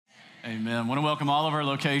Amen. I want to welcome all of our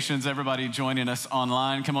locations, everybody joining us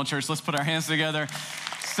online. Come on, church, let's put our hands together.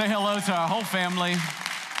 Say hello to our whole family.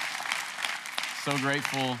 So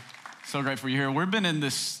grateful you're here. We've been in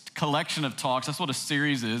this collection of talks. That's what a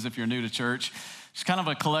series is if you're new to church. It's kind of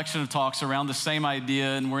a collection of talks around the same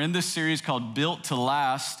idea, and we're in this series called Built to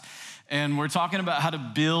Last, and we're talking about how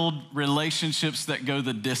to build relationships that go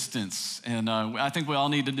the distance, and I think we all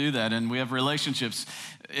need to do that, and we have relationships.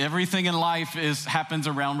 Everything in life happens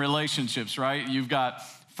around relationships, right? You've got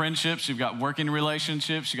friendships, you've got working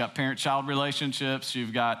relationships, you've got parent-child relationships,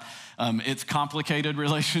 you've got it's complicated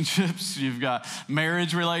relationships, you've got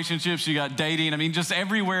marriage relationships, you got dating. I mean, just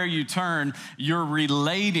everywhere you turn, you're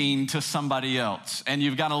relating to somebody else. And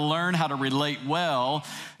you've got to learn how to relate well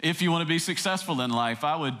if you want to be successful in life.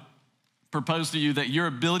 I would propose to you that your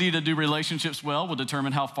ability to do relationships well will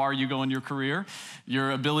determine how far you go in your career.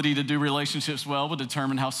 Your ability to do relationships well will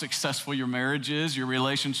determine how successful your marriage is. Your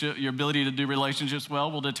ability to do relationships well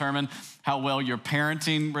will determine how well your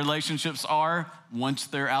parenting relationships are once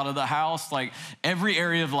they're out of the house. Like every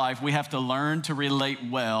area of life, we have to learn to relate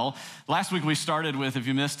well. Last week we started with, if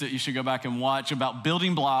you missed it, you should go back and watch, about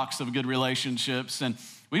building blocks of good relationships. And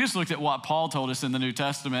we just looked at what Paul told us in the New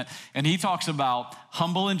Testament. And he talks about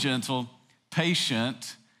humble and gentle,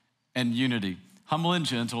 patient, and unity. Humble and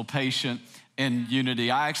gentle, patient, and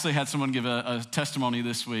unity. I actually had someone give a testimony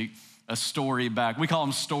this week, a story back. We call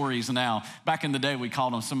them stories now. Back in the day, we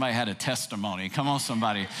called them somebody had a testimony. Come on,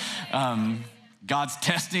 somebody. God's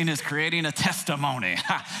testing is creating a testimony.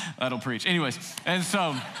 That'll preach. Anyways, and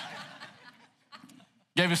so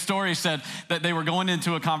gave a story, said that they were going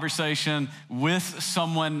into a conversation with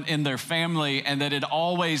someone in their family, and that it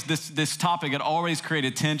always, this topic had always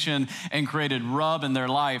created tension and created rub in their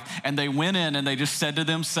life. And they went in and they just said to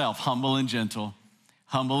themselves, humble and gentle,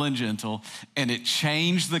 and it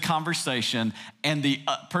changed the conversation. And the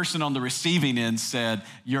person on the receiving end said,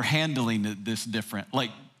 you're handling this different.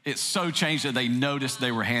 Like, it so changed that they noticed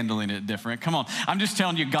they were handling it different. Come on, I'm just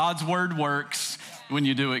telling you, God's word works when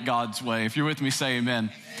you do it God's way. If you're with me, say amen.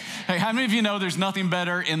 Hey, how many of you know there's nothing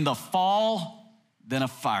better in the fall than a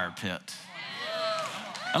fire pit?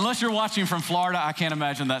 Unless you're watching from Florida, I can't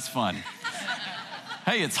imagine that's fun.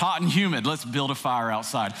 Hey, it's hot and humid. Let's build a fire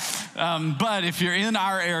outside. But if you're in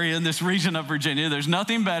our area, in this region of Virginia, there's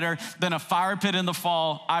nothing better than a fire pit in the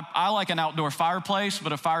fall. I like an outdoor fireplace,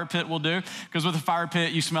 but a fire pit will do. Because with a fire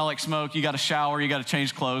pit, you smell like smoke. You got to shower. You got to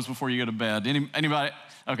change clothes before you go to bed. Anybody?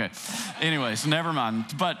 Okay. Anyways, never mind.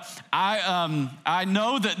 But I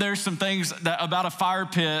know that there's some things about a fire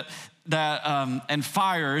pit that and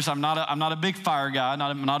fires. I'm not a big fire guy.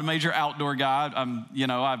 I'm not a major outdoor guy.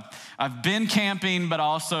 I've been camping, but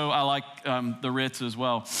also I like the Ritz as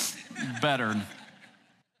well better.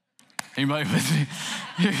 Anybody with me?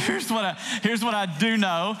 Here's what I do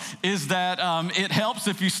know is that it helps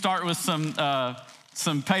if you start with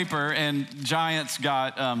some paper, and Giant's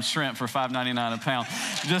got shrimp for $5.99 a pound.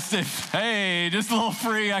 Just a little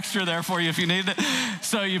free extra there for you if you need it.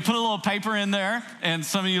 So you put a little paper in there, and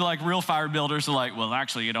some of you like real fire builders are like, well,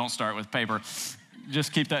 actually you don't start with paper.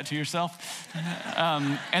 Just keep that to yourself.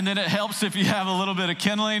 And then it helps if you have a little bit of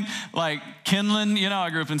kindling, like kindling. You know, I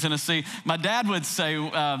grew up in Tennessee. My dad would say,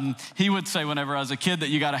 he would say whenever I was a kid that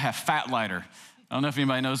you got to have fat lighter. I don't know if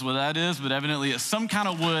anybody knows what that is, but evidently it's some kind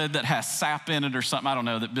of wood that has sap in it or something. I don't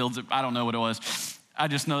know, that builds it. I don't know what it was. I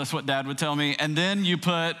just know that's what Dad would tell me. And then you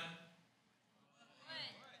put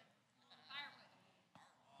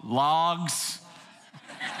logs.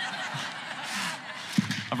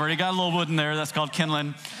 I've already got a little wood in there. That's called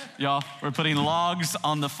kindling. Y'all, we're putting logs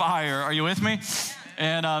on the fire. Are you with me?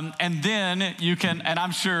 And then you can, and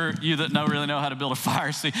I'm sure you that really know how to build a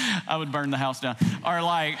fire, see, I would burn the house down,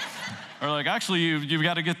 Or actually, you've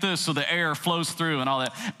got to get this so the air flows through and all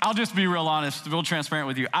that. I'll just be real honest, real transparent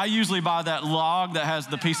with you. I usually buy that log that has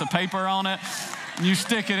the piece of paper on it. And you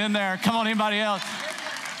stick it in there. Come on, anybody else?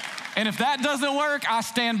 And if that doesn't work, I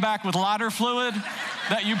stand back with lighter fluid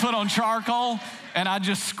that you put on charcoal, and I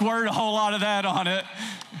just squirt a whole lot of that on it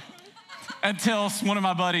until one of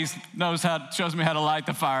my buddies shows me how to light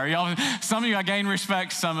the fire. Y'all, some of you I gained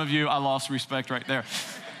respect, some of you I lost respect right there.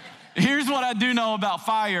 Here's what I do know about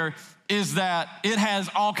fire is that it has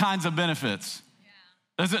all kinds of benefits.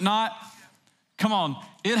 Yeah. Does it not? Yeah. Come on,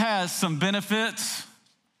 it has some benefits.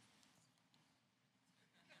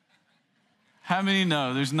 How many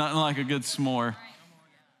know there's nothing like a good s'more?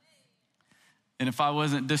 And if I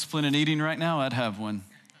wasn't disciplined in eating right now, I'd have one.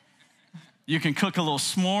 You can cook a little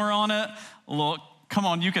s'more on it.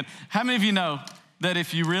 You can. How many of you know that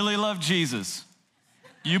if you really love Jesus,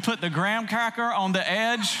 you put the graham cracker on the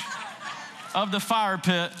edge of the fire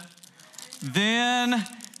pit, then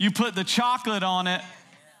you put the chocolate on it,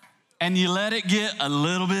 and you let it get a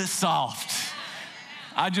little bit soft.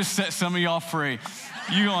 I just set some of y'all free.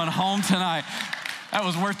 You going home tonight. That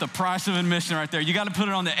was worth the price of admission right there. You got to put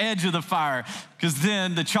it on the edge of the fire because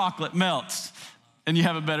then the chocolate melts and you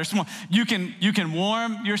have a better s'more. You can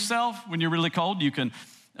warm yourself when you're really cold. You can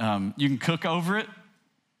cook over it.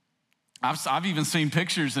 I've even seen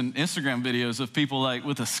pictures and Instagram videos of people like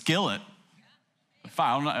with a skillet.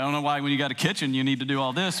 I don't know why when you got a kitchen you need to do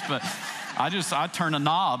all this, but I turn a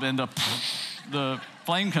knob and the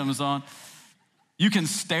flame comes on. You can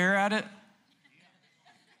stare at it.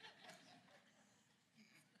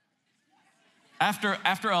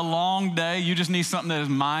 After a long day, you just need something that is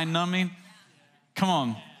mind-numbing. Come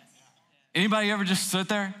on. Anybody ever just sit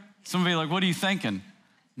there? Somebody like, what are you thinking?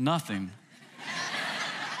 Nothing.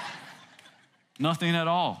 Nothing at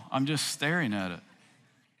all. I'm just staring at it.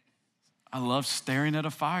 I love staring at a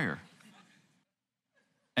fire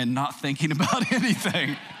and not thinking about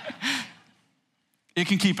anything. It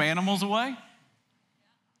can keep animals away,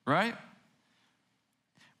 right?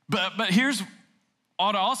 But here's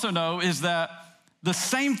ought to also know is that the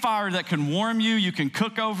same fire that can warm you, you can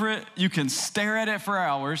cook over it, you can stare at it for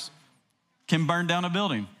hours, can burn down a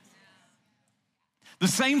building. The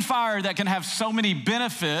same fire that can have so many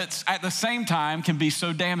benefits at the same time can be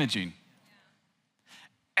so damaging.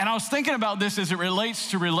 And I was thinking about this as it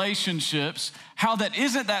relates to relationships, how that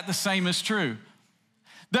isn't that the same as true.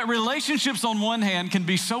 That relationships on one hand can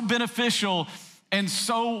be so beneficial and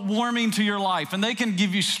so warming to your life, and they can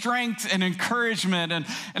give you strength and encouragement. And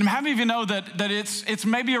how many of you know that it's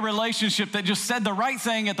maybe a relationship that just said the right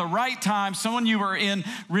thing at the right time, someone you were in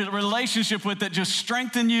relationship with that just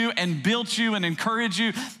strengthened you and built you and encouraged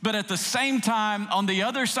you, but at the same time, on the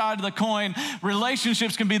other side of the coin,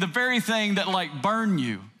 relationships can be the very thing that like burn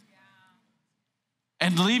you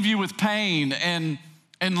and leave you with pain and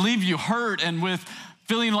leave you hurt and with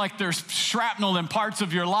feeling like there's shrapnel in parts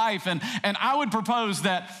of your life. And I would propose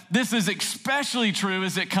that this is especially true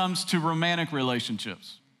as it comes to romantic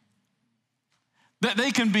relationships. That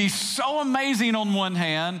they can be so amazing on one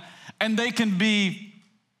hand, and they can be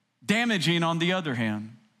damaging on the other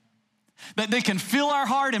hand. That they can fill our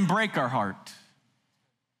heart and break our heart.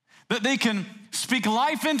 That they can speak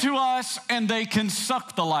life into us, and they can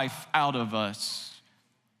suck the life out of us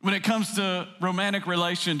when it comes to romantic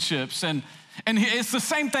relationships. And it's the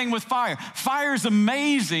same thing with fire. Fire is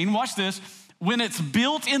amazing, watch this, when it's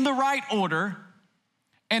built in the right order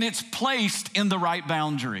and it's placed in the right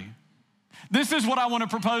boundary. This is what I want to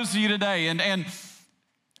propose to you today.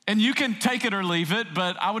 And you can take it or leave it,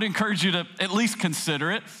 but I would encourage you to at least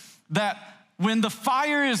consider it, that when the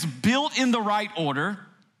fire is built in the right order,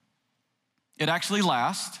 it actually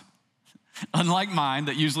lasts. Unlike mine,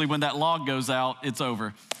 that usually when that log goes out, it's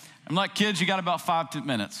over. I'm like, kids, you got about 5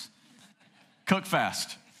 minutes. Cook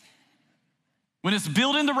fast. When it's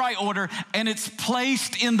built in the right order and it's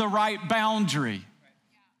placed in the right boundary,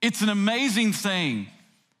 it's an amazing thing.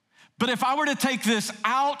 But if I were to take this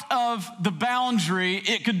out of the boundary,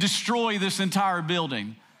 it could destroy this entire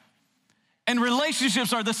building. And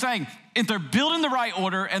relationships are the same. If they're built in the right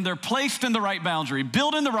order and they're placed in the right boundary,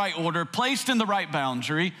 built in the right order, placed in the right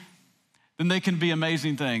boundary, then they can be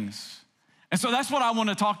amazing things. And so that's what I want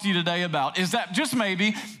to talk to you today about, is that just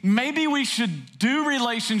maybe we should do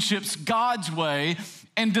relationships God's way,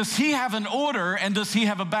 and does he have an order and does he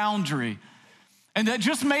have a boundary? And that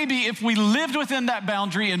just maybe if we lived within that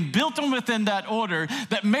boundary and built them within that order,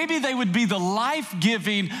 that maybe they would be the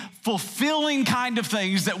life-giving, fulfilling kind of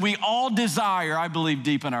things that we all desire, I believe,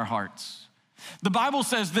 deep in our hearts. The Bible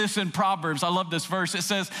says this in Proverbs. I love this verse. It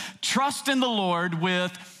says, trust in the Lord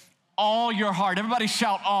with all your heart. Everybody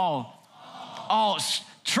shout all. All.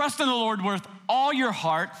 Trust in the Lord with all your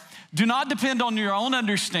heart. Do not depend on your own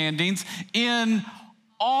understandings. In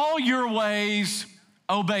all your ways,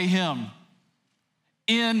 obey him.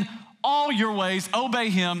 In all your ways, obey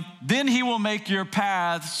him. Then he will make your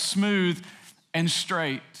paths smooth and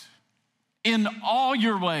straight. In all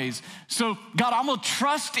your ways. So God, I'm gonna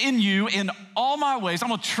trust in you in all my ways. I'm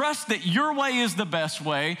gonna trust that your way is the best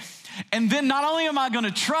way. And then not only am I gonna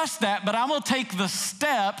trust that, but I'm gonna take the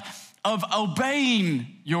step of obeying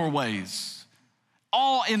your ways.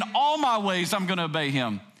 In all my ways, I'm gonna obey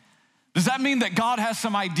him. Does that mean that God has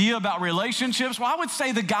some idea about relationships? Well, I would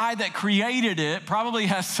say the guy that created it probably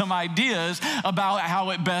has some ideas about how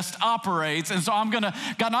it best operates. And so God,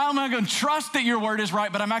 not only am I gonna trust that your word is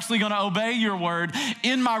right, but I'm actually gonna obey your word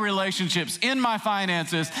in my relationships, in my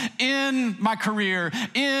finances, in my career,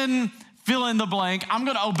 in fill in the blank. I'm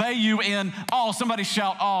gonna obey you in all. Somebody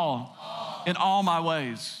shout all. In all my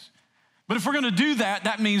ways. But if we're gonna do that,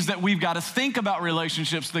 that means that we've got to think about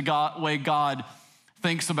relationships the way God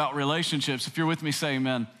thinks about relationships. If you're with me, say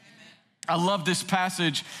amen. I love this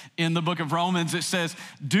passage in the book of Romans. It says,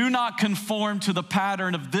 do not conform to the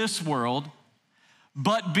pattern of this world,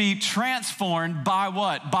 but be transformed by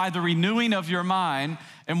what? By the renewing of your mind.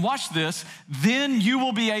 And watch this, then you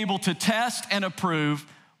will be able to test and approve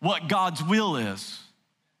what God's will is.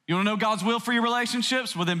 You wanna know God's will for your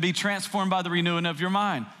relationships? Well, then be transformed by the renewing of your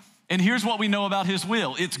mind. And here's what we know about his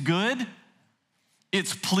will. It's good,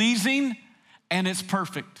 it's pleasing, and it's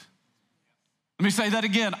perfect. Let me say that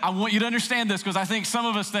again. I want you to understand this because I think some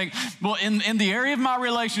of us think, well, in the area of my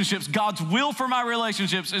relationships, God's will for my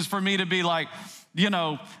relationships is for me to be like,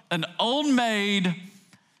 an old maid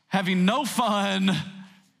having no fun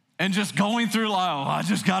and just going through life. Oh, I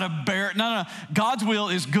just gotta bear it. No. God's will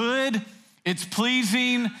is good, it's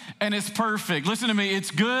pleasing, and it's perfect. Listen to me, it's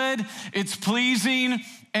good, it's pleasing,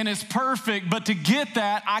 and it's perfect, but to get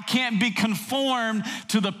that, I can't be conformed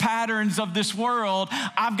to the patterns of this world.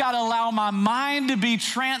 I've got to allow my mind to be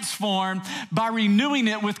transformed by renewing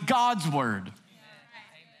it with God's word.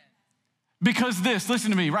 Because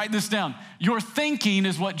listen to me, write this down. Your thinking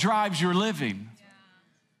is what drives your living.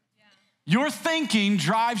 Your thinking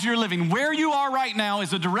drives your living. Where you are right now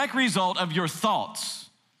is a direct result of your thoughts.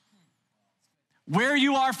 Where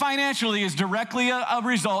you are financially is directly a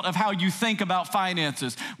result of how you think about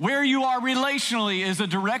finances. Where you are relationally is a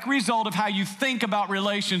direct result of how you think about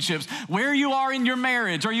relationships. Where you are in your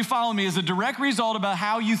marriage, are you following me, is a direct result about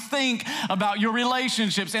how you think about your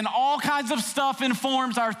relationships. And all kinds of stuff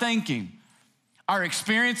informs our thinking. Our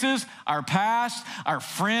experiences, our past, our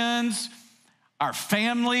friends, our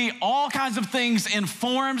family, all kinds of things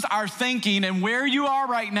informs our thinking, and where you are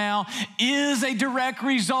right now is a direct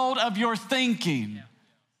result of your thinking.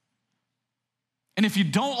 And if you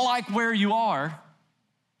don't like where you are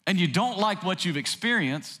and you don't like what you've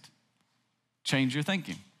experienced, change your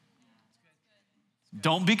thinking.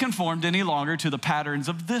 Don't be conformed any longer to the patterns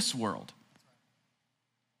of this world,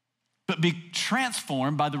 but be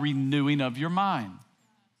transformed by the renewing of your mind.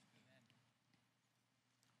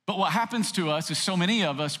 But what happens to us is so many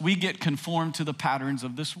of us, we get conformed to the patterns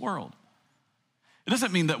of this world. It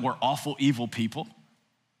doesn't mean that we're awful, evil people.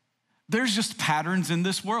 There's just patterns in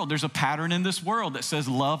this world. There's a pattern in this world that says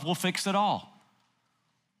love will fix it all.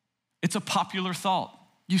 It's a popular thought.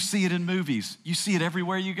 You see it in movies. You see it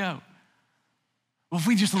everywhere you go. Well, if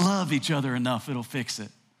we just love each other enough, it'll fix it.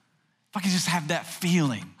 If I could just have that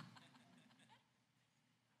feeling.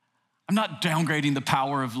 I'm not downgrading the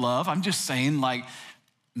power of love. I'm just saying,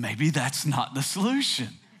 maybe that's not the solution.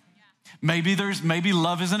 Maybe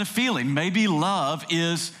love isn't a feeling. Maybe love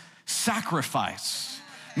is sacrifice.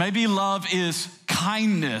 Maybe love is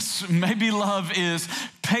kindness. Maybe love is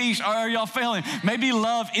patience. Are y'all feeling? Maybe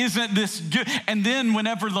love isn't this good. And then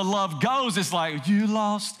whenever the love goes, it's like, you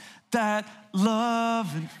lost that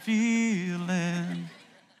love and feeling.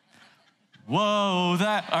 Whoa, all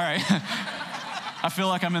right. I feel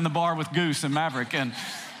like I'm in the bar with Goose and Maverick. And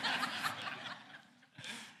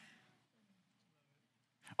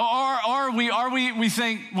we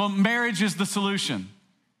think, well, marriage is the solution.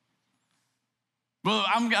 Well,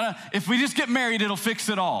 if we just get married, it'll fix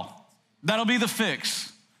it all. That'll be the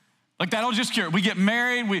fix. That'll just cure it. We get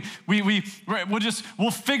married,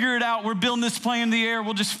 we'll figure it out. We're building this plane in the air,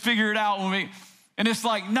 we'll just figure it out and it's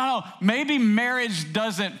like, no, maybe marriage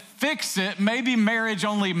doesn't fix it. Maybe marriage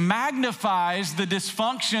only magnifies the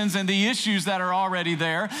dysfunctions and the issues that are already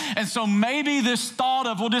there. And so maybe this thought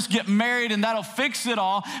of we'll just get married and that'll fix it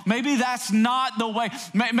all, maybe that's not the way.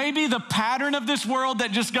 Maybe the pattern of this world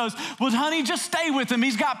that just goes, well, honey, just stay with him.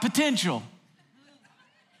 He's got potential.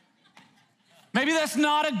 Maybe that's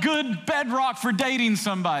not a good bedrock for dating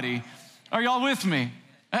somebody. Are y'all with me?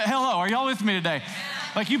 Hello, are y'all with me today?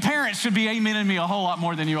 You parents should be amening me a whole lot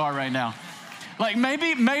more than you are right now.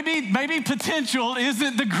 Maybe potential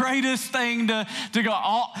isn't the greatest thing to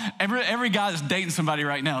go. Every guy that's dating somebody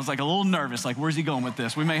right now is a little nervous. Where's he going with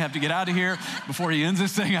this? We may have to get out of here before he ends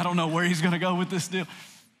this thing. I don't know where he's going to go with this deal.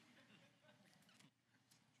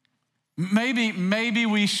 Maybe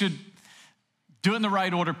we should do it in the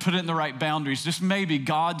right order, put it in the right boundaries. Just maybe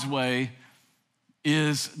God's way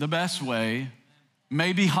is the best way.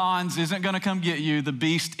 Maybe Hans isn't gonna come get you, the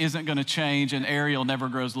beast isn't gonna change, and Ariel never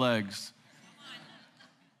grows legs.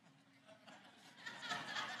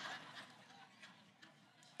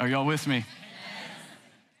 Are y'all with me?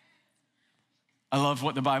 I love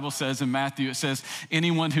what the Bible says in Matthew. It says,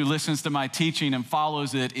 anyone who listens to my teaching and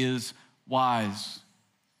follows it is wise,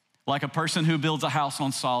 like a person who builds a house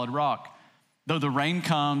on solid rock. Though the rain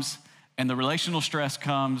comes and the relational stress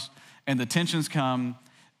comes and the tensions come,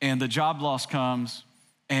 and the job loss comes,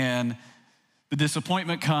 and the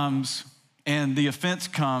disappointment comes, and the offense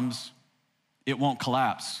comes, it won't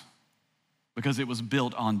collapse because it was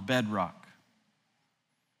built on bedrock.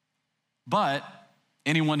 But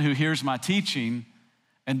anyone who hears my teaching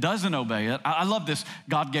and doesn't obey it, I love this.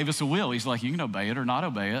 God gave us a will. He's like, you can obey it or not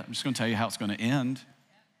obey it. I'm just going to tell you how it's going to end.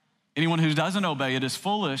 Anyone who doesn't obey it is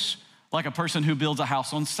foolish, like a person who builds a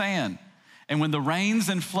house on sand. And when the rains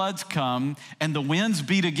and floods come and the winds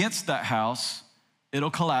beat against that house,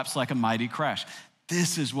 it'll collapse like a mighty crash.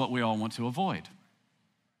 This is what we all want to avoid.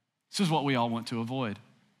 This is what we all want to avoid.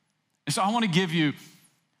 And so I want to give you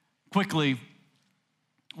quickly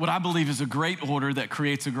what I believe is a great order that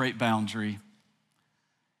creates a great boundary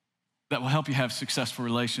that will help you have successful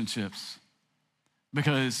relationships.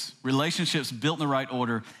 Because relationships built in the right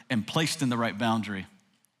order and placed in the right boundary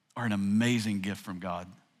are an amazing gift from God.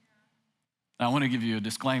 Now, I want to give you a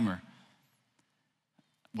disclaimer.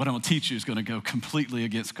 What I'm going to teach you is going to go completely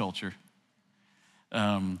against culture,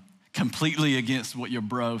 completely against what your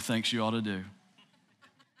bro thinks you ought to do.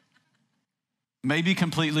 Maybe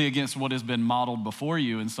completely against what has been modeled before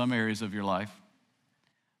you in some areas of your life,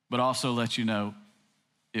 but also let you know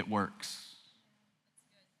it works.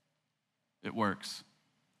 It works.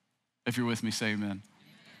 If you're with me, say amen.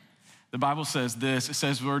 The Bible says this. It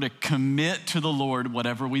says we're to commit to the Lord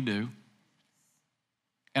whatever we do,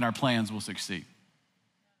 and our plans will succeed.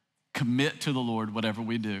 Commit to the Lord whatever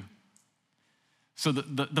we do. So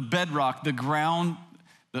the bedrock, the ground,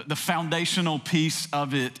 the foundational piece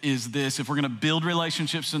of it is this. If we're going to build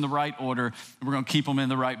relationships in the right order, and we're going to keep them in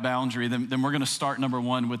the right boundary, then we're going to start number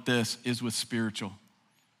one with this, is with spiritual.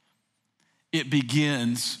 It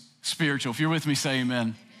begins spiritual. If you're with me, say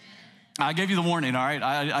amen. I gave you the warning, all right?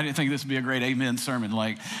 I didn't think this would be a great amen sermon,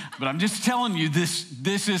 but I'm just telling you,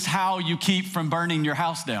 this is how you keep from burning your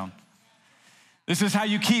house down. This is how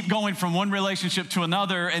you keep going from one relationship to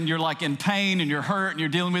another, and you're like in pain and you're hurt and you're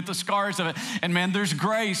dealing with the scars of it. And man, there's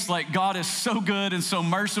grace. Like, God is so good and so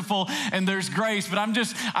merciful, and there's grace. But I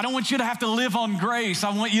don't want you to have to live on grace. I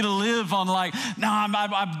want you to live on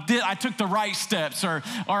I took the right steps, or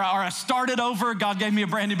I started over. God gave me a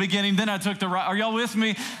brand new beginning. Then I took the right. Are y'all with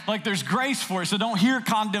me? Like, there's grace for it. So don't hear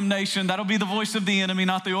condemnation. That'll be the voice of the enemy,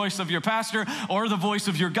 not the voice of your pastor or the voice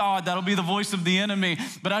of your God. That'll be the voice of the enemy.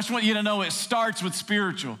 But I just want you to know it starts with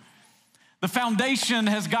spiritual. The foundation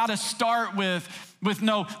has got to start with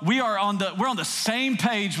no, we're on the same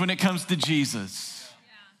page when it comes to Jesus.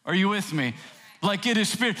 Are you with me? Like, it is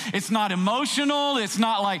spirit. It's not emotional. It's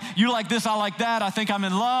not like you like this, I like that, I think I'm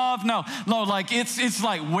in love. No, like it's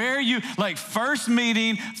like where you, like first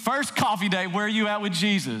meeting, first coffee date, where are you at with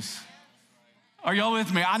Jesus? Are y'all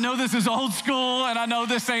with me? I know this is old school and I know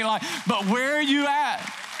this ain't like, but where are you at?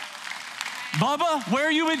 Bubba, where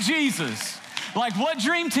are you with Jesus? Like, what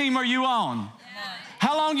dream team are you on?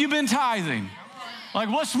 How long you been tithing? Like,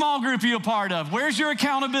 what small group are you a part of? Where's your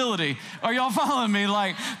accountability? Are y'all following me?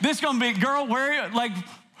 Like, this gonna be, girl,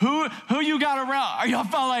 who you got around? Are y'all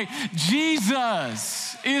following? Like,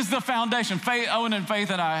 Jesus is the foundation. Faith, Owen and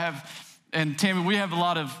Faith and I and Tammy, we have a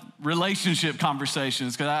lot of relationship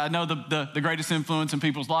conversations, because I know the greatest influence in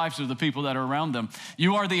people's lives are the people that are around them.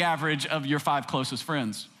 You are the average of your 5 closest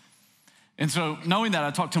friends. And so knowing that, I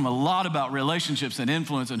talk to them a lot about relationships and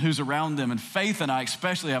influence and who's around them. And Faith and I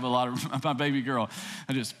especially have a lot of, my baby girl,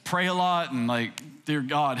 I just pray a lot and like, dear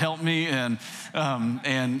God, help me. And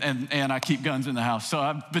I keep guns in the house.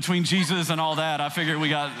 So between Jesus and all that, I figure we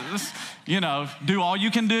got this, do all you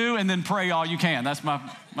can do and then pray all you can. That's my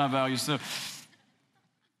value. So,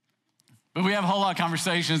 but we have a whole lot of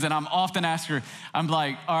conversations, and I'm often asked her, I'm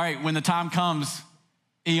like, all right, when the time comes,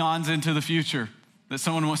 eons into the future, that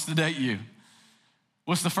someone wants to date you,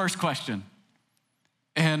 what's the first question?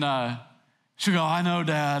 And she'll go, I know,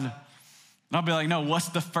 Dad. And I'll be like, no, what's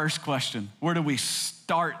the first question? Where do we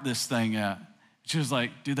start this thing at? She was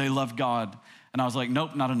like, do they love God? And I was like,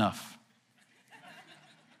 nope, not enough.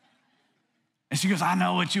 And she goes, I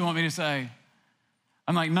know what you want me to say.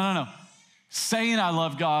 I'm like, no. Saying I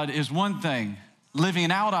love God is one thing.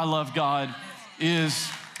 Living out I love God is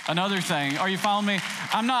another thing. Are you following me?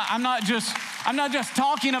 I'm not just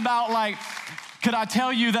talking about like, could I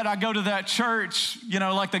tell you that I go to that church,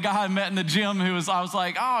 like the guy I met in the gym I was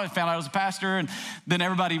like, oh, I found out I was a pastor, and then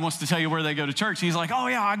everybody wants to tell you where they go to church. He's like, oh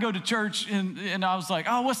yeah, I go to church, and I was like,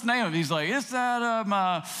 oh, what's the name of it? He's like, it's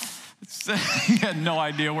that, he had no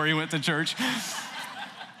idea where he went to church.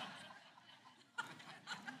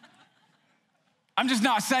 I'm just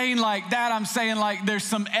not saying like that. I'm saying like there's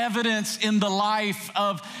some evidence in the life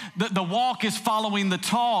of the walk is following the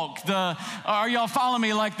talk. Are y'all following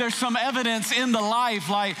me? Like there's some evidence in the life.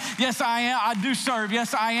 Like, yes, I do serve.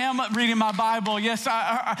 Yes, I am reading my Bible. Yes,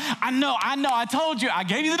 I know. I told you. I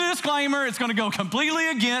gave you the disclaimer. It's going to go completely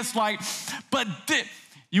against but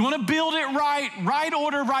you want to build it right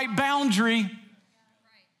order, right boundary.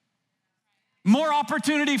 More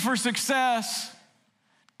opportunity for success.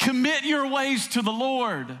 Commit your ways to the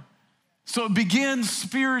Lord. So it begins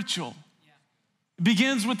spiritual. It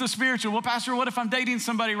begins with the spiritual. Well, Pastor, what if I'm dating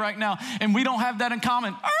somebody right now and we don't have that in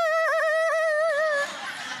common?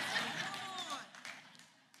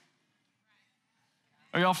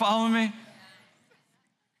 Are y'all following me?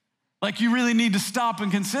 Like you really need to stop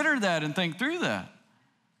and consider that and think through that.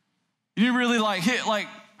 You really hit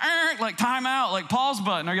time out, like pause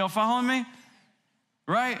button. Are y'all following me?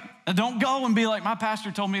 Right? And don't go and be like, my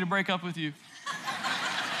pastor told me to break up with you.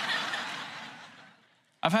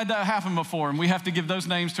 I've had that happen before, and we have to give those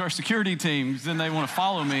names to our security teams, then they want to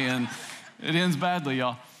follow me, and it ends badly,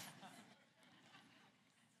 y'all.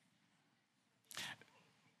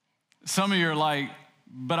 Some of you are like,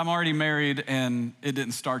 but I'm already married, and it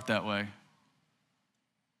didn't start that way.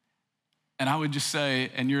 And I would just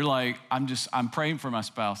say, and you're like, I'm praying for my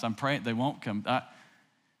spouse. I'm praying, they won't come.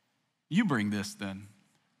 You bring this then.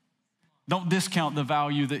 Don't discount the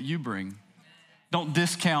value that you bring. Don't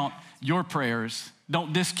discount your prayers.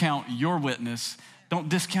 Don't discount your witness. Don't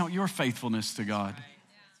discount your faithfulness to God.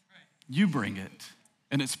 You bring it,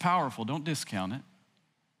 and it's powerful. Don't discount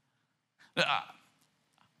it.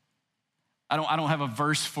 I don't have a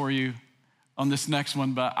verse for you on this next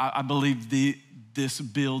one, but I believe this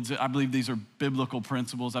builds it. I believe these are biblical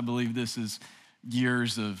principles. I believe this is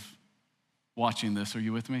years of watching this. Are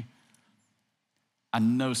you with me? I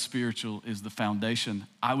know spiritual is the foundation.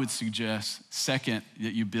 I would suggest second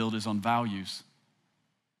that you build is on values.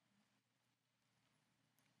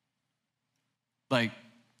 Like,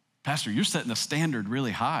 Pastor, you're setting the standard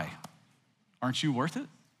really high. Aren't you worth it?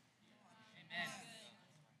 Amen.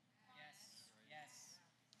 Yes.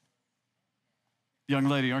 Young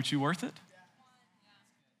lady, aren't you worth it?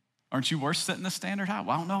 Aren't you worth setting the standard high?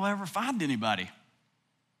 Well, I don't know if I'll ever find anybody.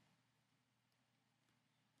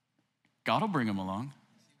 God will bring them along.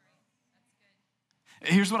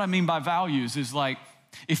 Here's what I mean by values is like,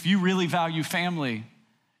 if you really value family,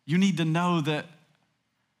 you need to know that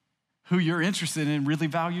who you're interested in really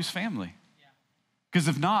values family. Because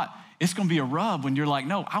if not, it's going to be a rub when you're like,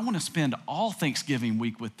 no, I want to spend all Thanksgiving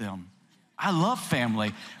week with them. I love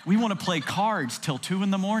family. We want to play cards till 2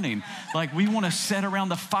 a.m. Like we want to sit around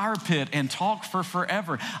the fire pit and talk for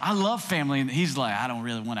forever. I love family. And he's like, I don't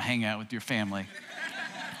really want to hang out with your family.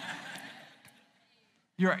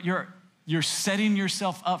 You're setting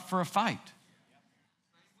yourself up for a fight.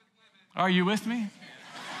 Are you with me?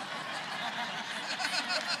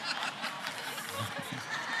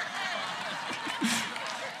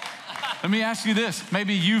 Let me ask you this.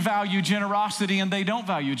 Maybe you value generosity and they don't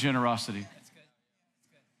value generosity.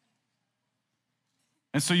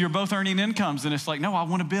 And so you're both earning incomes and it's like, no, I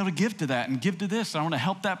want to be able to give to that and give to this. I want to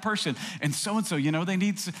help that person. And so, you know, they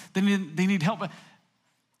need help.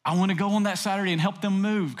 I want to go on that Saturday and help them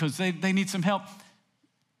move because they need some help.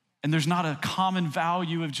 And there's not a common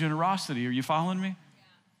value of generosity. Are you following me?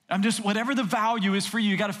 Yeah. I'm just, whatever the value is for you,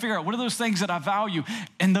 you got to figure out what are those things that I value.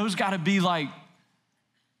 And those got to be like,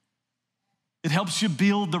 it helps you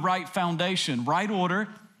build the right foundation, right order,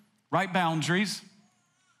 right boundaries.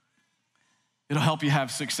 It'll help you have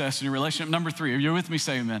success in your relationship. Number 3, are you with me?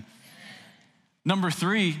 Say amen. Amen. Number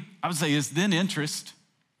 3, I would say is then interest.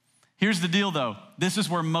 Here's the deal though. This is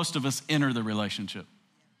where most of us enter the relationship.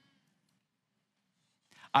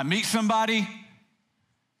 I meet somebody.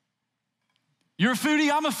 You're a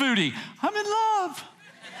foodie, I'm a foodie. I'm in love.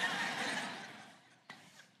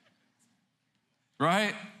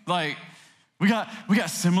 Right? Like, we got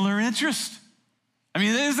similar interests. I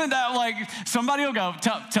mean, isn't that like, somebody will go,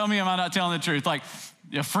 tell me am I not telling the truth? Like,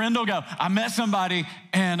 a friend will go, I met somebody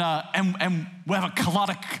and we have a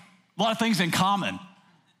lot of things in common.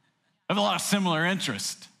 We have a lot of similar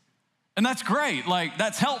interests. And that's great, like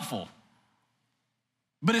that's helpful.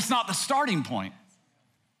 But it's not the starting point.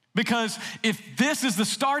 Because if this is the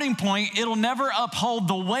starting point, it'll never uphold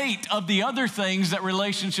the weight of the other things that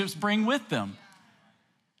relationships bring with them.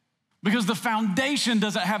 Because the foundation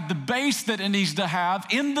doesn't have the base that it needs to have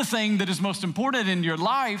in the thing that is most important in your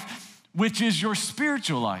life, which is your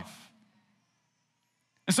spiritual life.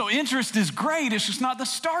 And so interest is great, it's just not the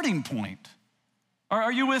starting point.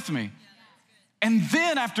 Are you with me? And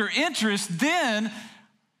then after interest, then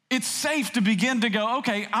it's safe to begin to go,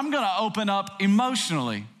 okay, I'm gonna open up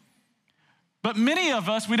emotionally. But many of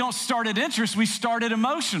us, we don't start at interest, we start at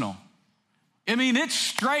emotional. I mean, it's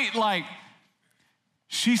straight like,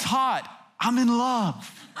 she's hot, I'm in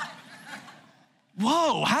love.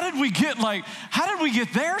 Whoa, how did we get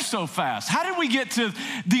there so fast? How did we get to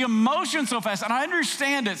the emotion so fast? And I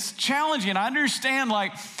understand it's challenging. I understand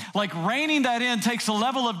like reining that in takes a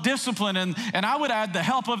level of discipline, and I would add the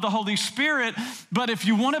help of the Holy Spirit. But if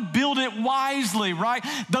you want to build it wisely, right?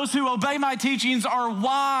 Those who obey my teachings are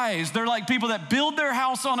wise. They're like people that build their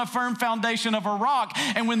house on a firm foundation of a rock.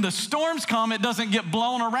 And when the storms come, it doesn't get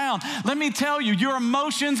blown around. Let me tell you, your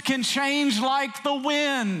emotions can change like the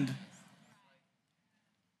wind.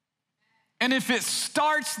 And if it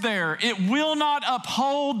starts there, it will not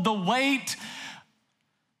uphold the weight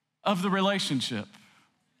of the relationship.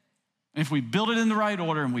 If we build it in the right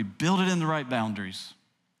order and we build it in the right boundaries,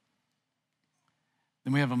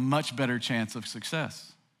 then we have a much better chance of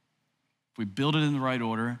success. If we build it in the right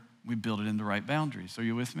order, we build it in the right boundaries. Are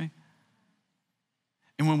you with me?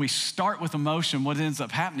 And when we start with emotion, what ends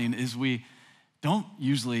up happening is we don't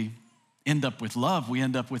usually end up with love, we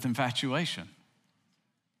end up with infatuation.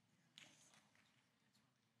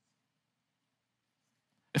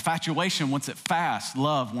 Infatuation wants it fast.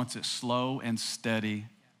 Love wants it slow and steady.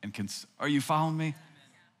 Are you following me?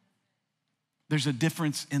 There's a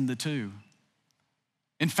difference in the two.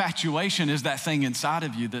 Infatuation is that thing inside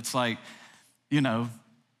of you that's like, I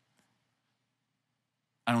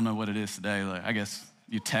don't know what it is today. Like, I guess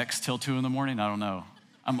you text till 2 a.m. I don't know.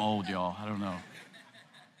 I'm old, y'all. I don't know.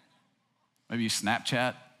 Maybe you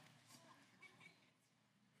Snapchat.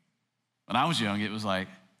 When I was young, it was like,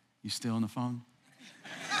 you still on the phone?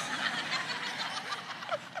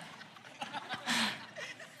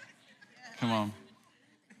 Come on.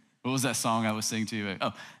 What was that song I was singing to you?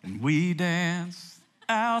 Oh, and we danced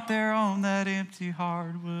out there on that empty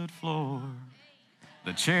hardwood floor.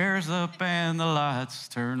 The chairs up and the lights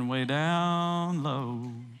turned way down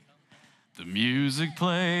low. The music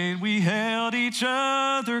played, we held each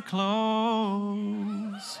other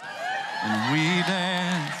close. And we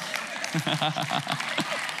danced.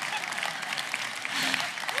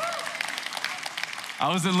 I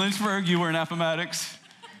was in Lynchburg, you were in Appomattox.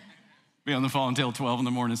 Be on the phone until 12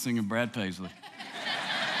 a.m. singing Brad Paisley.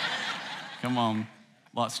 Come on,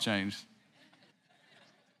 lots changed.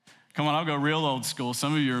 Come on, I'll go real old school.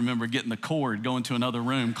 Some of you remember getting the cord, going to another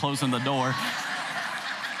room, closing the door.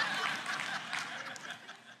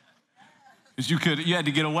 Because you had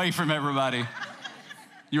to get away from everybody.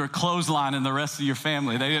 You were clotheslining the rest of your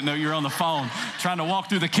family. They didn't know you were on the phone, trying to walk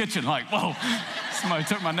through the kitchen like, whoa, somebody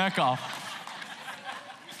took my neck off.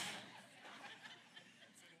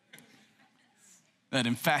 That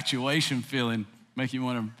infatuation feeling make you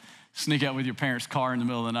want to sneak out with your parents' car in the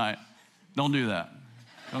middle of the night. Don't do that.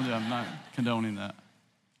 Don't do that. I'm not condoning that.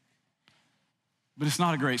 But it's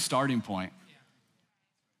not a great starting point.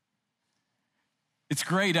 It's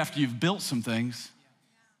great after you've built some things.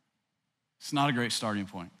 It's not a great starting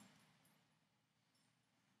point.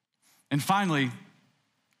 And finally,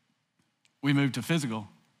 we move to physical.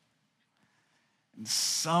 And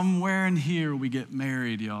somewhere in here we get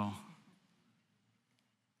married, y'all.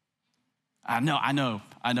 I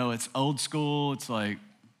know it's old school, it's like,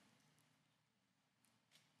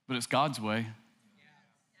 but it's God's way.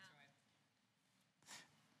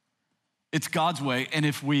 It's God's way, and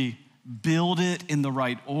if we build it in the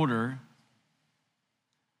right order,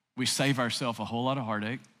 we save ourselves a whole lot of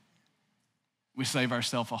heartache. We save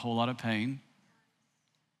ourselves a whole lot of pain.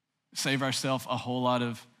 Save ourselves a whole lot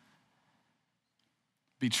of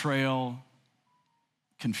betrayal,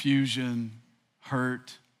 confusion,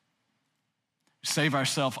 hurt. Save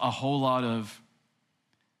ourselves a whole lot of,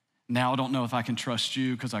 now I don't know if I can trust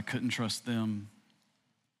you because I couldn't trust them.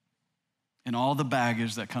 And all the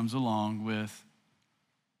baggage that comes along with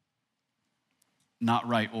not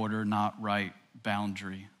right order, not right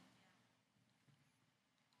boundary.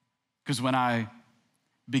 Because when I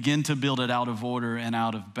begin to build it out of order and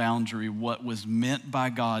out of boundary, what was meant by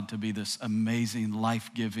God to be this amazing,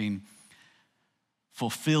 life-giving,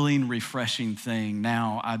 fulfilling, refreshing thing,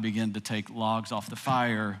 now I begin to take logs off the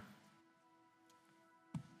fire,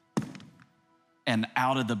 and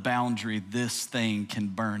out of the boundary, this thing can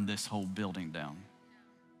burn this whole building down.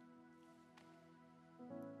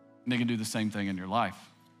 And they can do the same thing in your life.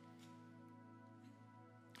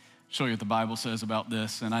 Show you what the Bible says about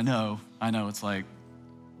this, and I know it's like,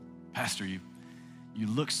 Pastor, you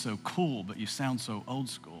look so cool, but you sound so old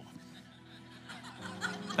school.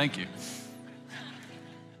 Thank you.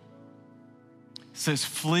 It says,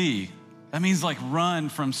 flee That means like run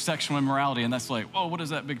from sexual immorality. And that's like, whoa, what is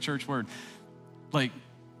that big church word? Like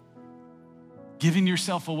giving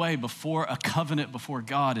yourself away before a covenant before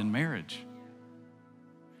God in marriage.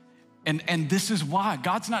 And this is why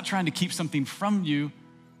God's not trying to keep something from you.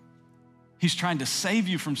 He's trying to save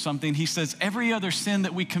you from something. He says every other sin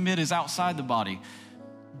that we commit is outside the body.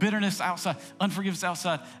 Bitterness outside, unforgiveness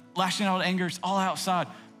outside, lashing out anger is all outside.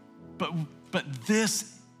 But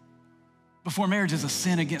this before marriage is a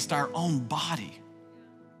sin against our own body.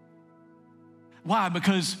 Why?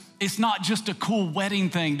 Because it's not just a cool wedding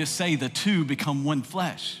thing to say the two become one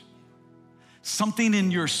flesh. Something in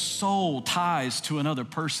your soul ties to another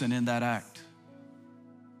person in that act.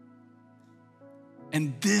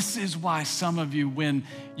 And this is why some of you, when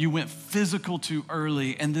you went physical too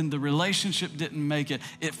early and then the relationship didn't make it,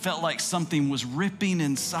 it felt like something was ripping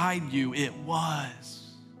inside you. It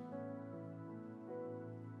was.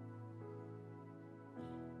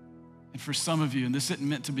 And for some of you, and this isn't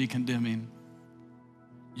meant to be condemning,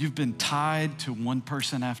 you've been tied to one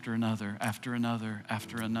person after another, after another,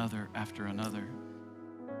 after another, after another,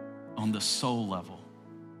 on the soul level.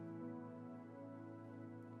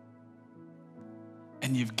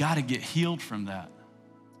 And you've got to get healed from that.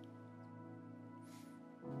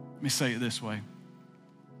 Let me say it this way.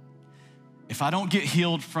 If I don't get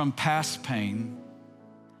healed from past pain,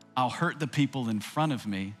 I'll hurt the people in front of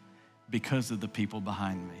me because of the people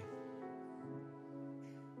behind me.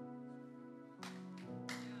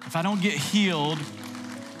 If I don't get healed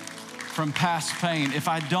from past pain, if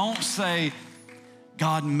I don't say,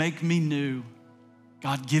 God, make me new,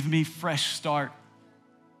 God, give me fresh start.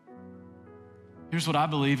 Here's what I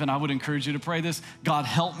believe, and I would encourage you to pray this. God,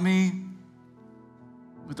 help me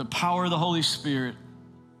with the power of the Holy Spirit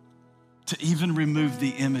to even remove the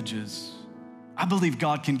images. I believe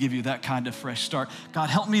God can give you that kind of fresh start. God,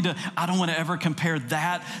 help me I don't want to ever compare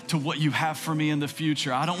that to what you have for me in the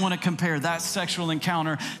future. I don't want to compare that sexual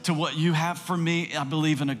encounter to what you have for me. I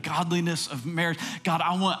believe in a godliness of marriage. God,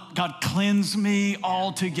 God, cleanse me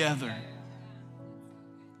altogether.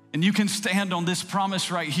 And you can stand on this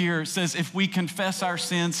promise right here. It says, if we confess our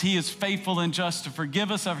sins, he is faithful and just to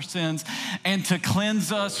forgive us our sins and to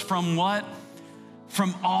cleanse us from what?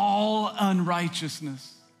 From all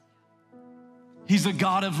unrighteousness. He's a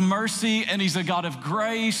God of mercy, and he's a God of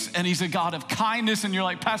grace, and he's a God of kindness. And you're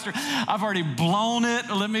like, Pastor, I've already blown it.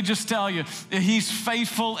 Let me just tell you, he's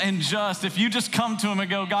faithful and just. If you just come to him and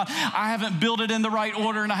go, God, I haven't built it in the right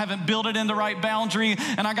order, and I haven't built it in the right boundary,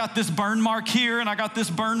 and I got this burn mark here, and I got this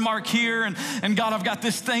burn mark here, and God, I've got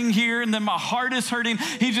this thing here, and then my heart is hurting.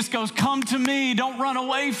 He just goes, come to me. Don't run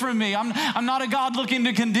away from me. I'm not a God looking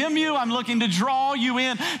to condemn you. I'm looking to draw you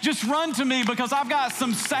in. Just run to me, because I've got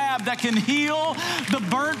some salve that can heal the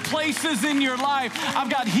burnt places in your life. I've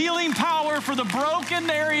got healing power for the broken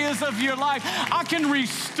areas of your life. I can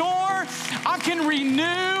restore, I can renew,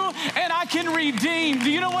 and I can redeem. Do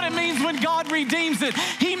you know what it means when God redeems it?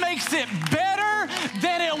 He makes it better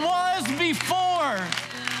than it was before.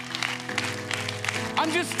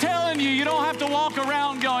 I'm just telling you, you don't have to walk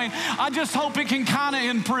around going, I just hope it can kind of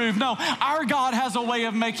improve. No, our God has a way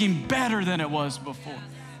of making better than it was before.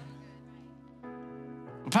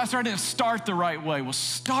 Pastor, I didn't start the right way. Well,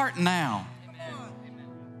 start now.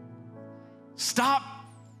 Stop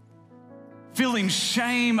feeling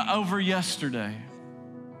shame over yesterday.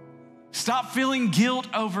 Stop feeling guilt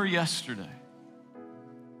over yesterday.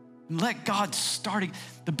 And let God start.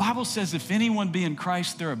 The Bible says if anyone be in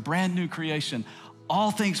Christ, they're a brand new creation.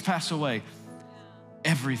 All things pass away.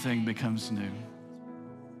 Everything becomes new.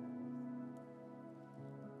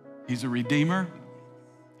 He's a redeemer.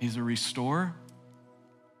 He's a restorer.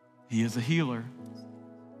 He is a healer.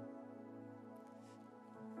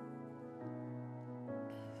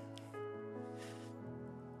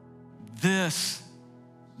 This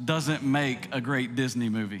doesn't make a great Disney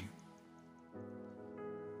movie.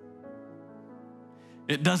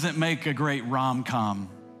 It doesn't make a great rom-com.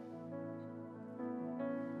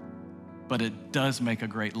 But it does make a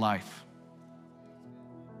great life.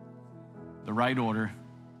 The right order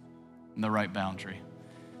and the right boundary.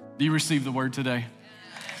 Do you receive the word today?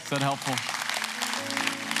 Is that helpful?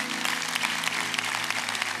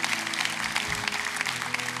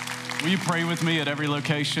 Will you pray with me at every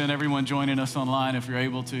location? Everyone joining us online, if you're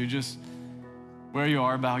able to, just where you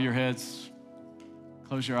are, bow your heads,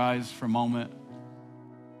 close your eyes for a moment.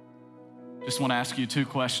 Just want to ask you two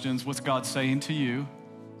questions. What's God saying to you?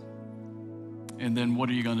 And then what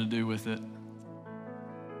are you going to do with it?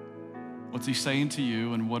 What's he saying to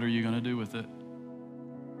you, and what are you going to do with it?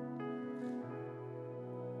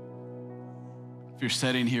 If you're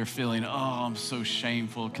sitting here feeling, oh, I'm so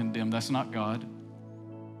shameful, condemned, that's not God.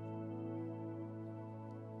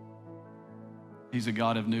 He's a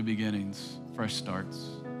God of new beginnings, fresh starts.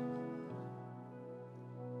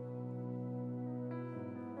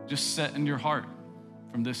 Just set in your heart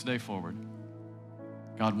from this day forward,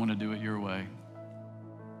 God, want to do it your way.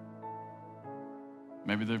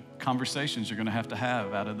 Maybe the conversations you're going to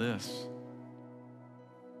have out of this.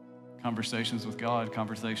 Conversations with God,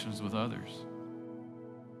 conversations with others.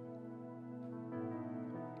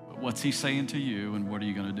 But what's he saying to you, and what are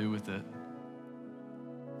you going to do with it?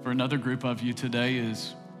 For another group of you, today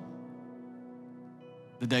is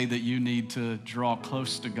the day that you need to draw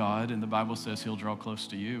close to God, and the Bible says he'll draw close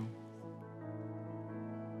to you.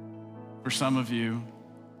 For some of you,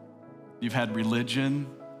 you've had religion,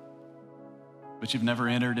 but you've never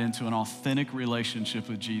entered into an authentic relationship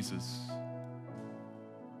with Jesus.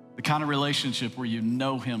 The kind of relationship where you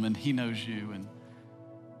know him and he knows you, and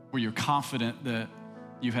where you're confident that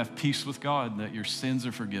you have peace with God, that your sins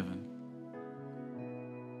are forgiven,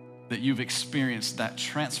 that you've experienced that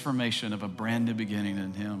transformation of a brand new beginning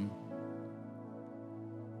in him.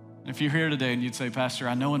 If you're here today and you'd say, Pastor,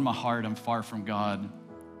 I know in my heart I'm far from God.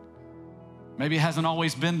 Maybe it hasn't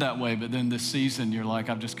always been that way, but then this season you're like,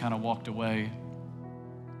 I've just kind of walked away.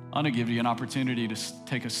 I want to give you an opportunity to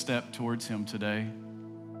take a step towards him today.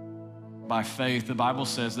 By faith, the Bible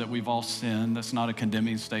says that we've all sinned. That's not a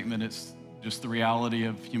condemning statement. It's just the reality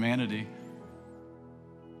of humanity.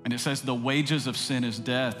 And it says the wages of sin is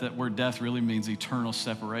death. That word death really means eternal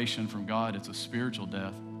separation from God. It's a spiritual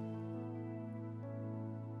death.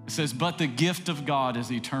 It says, but the gift of God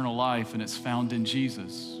is eternal life, and it's found in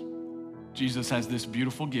Jesus. Jesus has this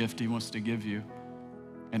beautiful gift he wants to give you,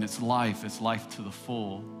 and it's life to the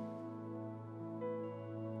full.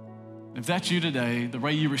 If that's you today, the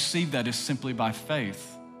way you receive that is simply by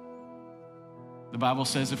faith. The Bible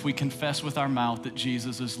says if we confess with our mouth that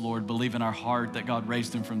Jesus is Lord, believe in our heart that God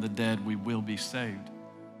raised him from the dead, we will be saved.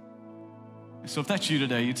 And so if that's you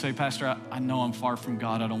today, you'd say, Pastor, I know I'm far from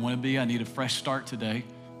God. I don't want to be. I need a fresh start today.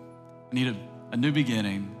 I need a new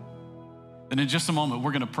beginning. And in just a moment,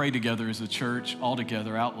 we're going to pray together as a church, all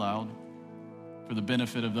together, out loud, for the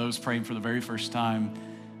benefit of those praying for the very first time.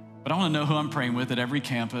 But I want to know who I'm praying with at every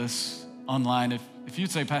campus, online. If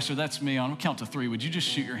you'd say, Pastor, that's me, I'll count to 3. Would you just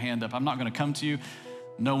shoot your hand up? I'm not going to come to you.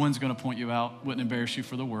 No one's going to point you out. Wouldn't embarrass you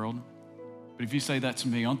for the world. But if you say that's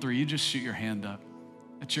me, on 3, you just shoot your hand up.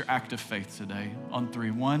 That's your act of faith today. On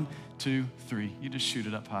 3, 1, 2, 3. You just shoot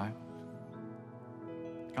it up high.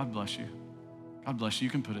 God bless you. God bless you.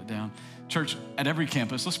 You can put it down. Church, at every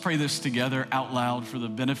campus, let's pray this together out loud for the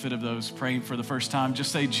benefit of those praying for the first time.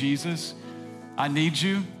 Just say, Jesus, I need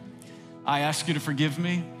you. I ask you to forgive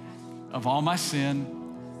me of all my sin.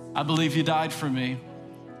 I believe you died for me.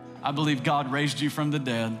 I believe God raised you from the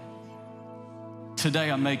dead.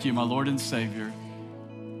 Today I make you my Lord and Savior.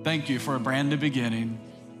 Thank you for a brand new beginning.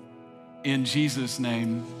 In Jesus'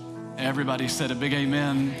 name, everybody said a big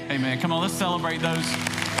amen. Amen. Come on, let's celebrate those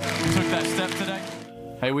who took that step today.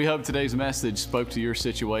 Hey, we hope today's message spoke to your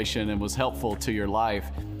situation and was helpful to your life.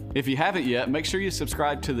 If you haven't yet, make sure you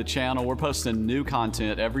subscribe to the channel. We're posting new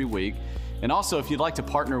content every week. And also, if you'd like to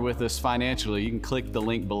partner with us financially, you can click the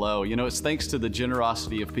link below. You know, it's thanks to the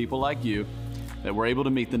generosity of people like you that we're able to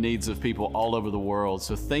meet the needs of people all over the world.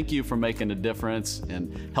 So thank you for making a difference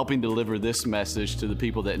and helping deliver this message to the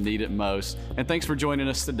people that need it most. And thanks for joining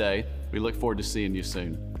us today. We look forward to seeing you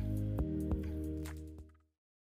soon.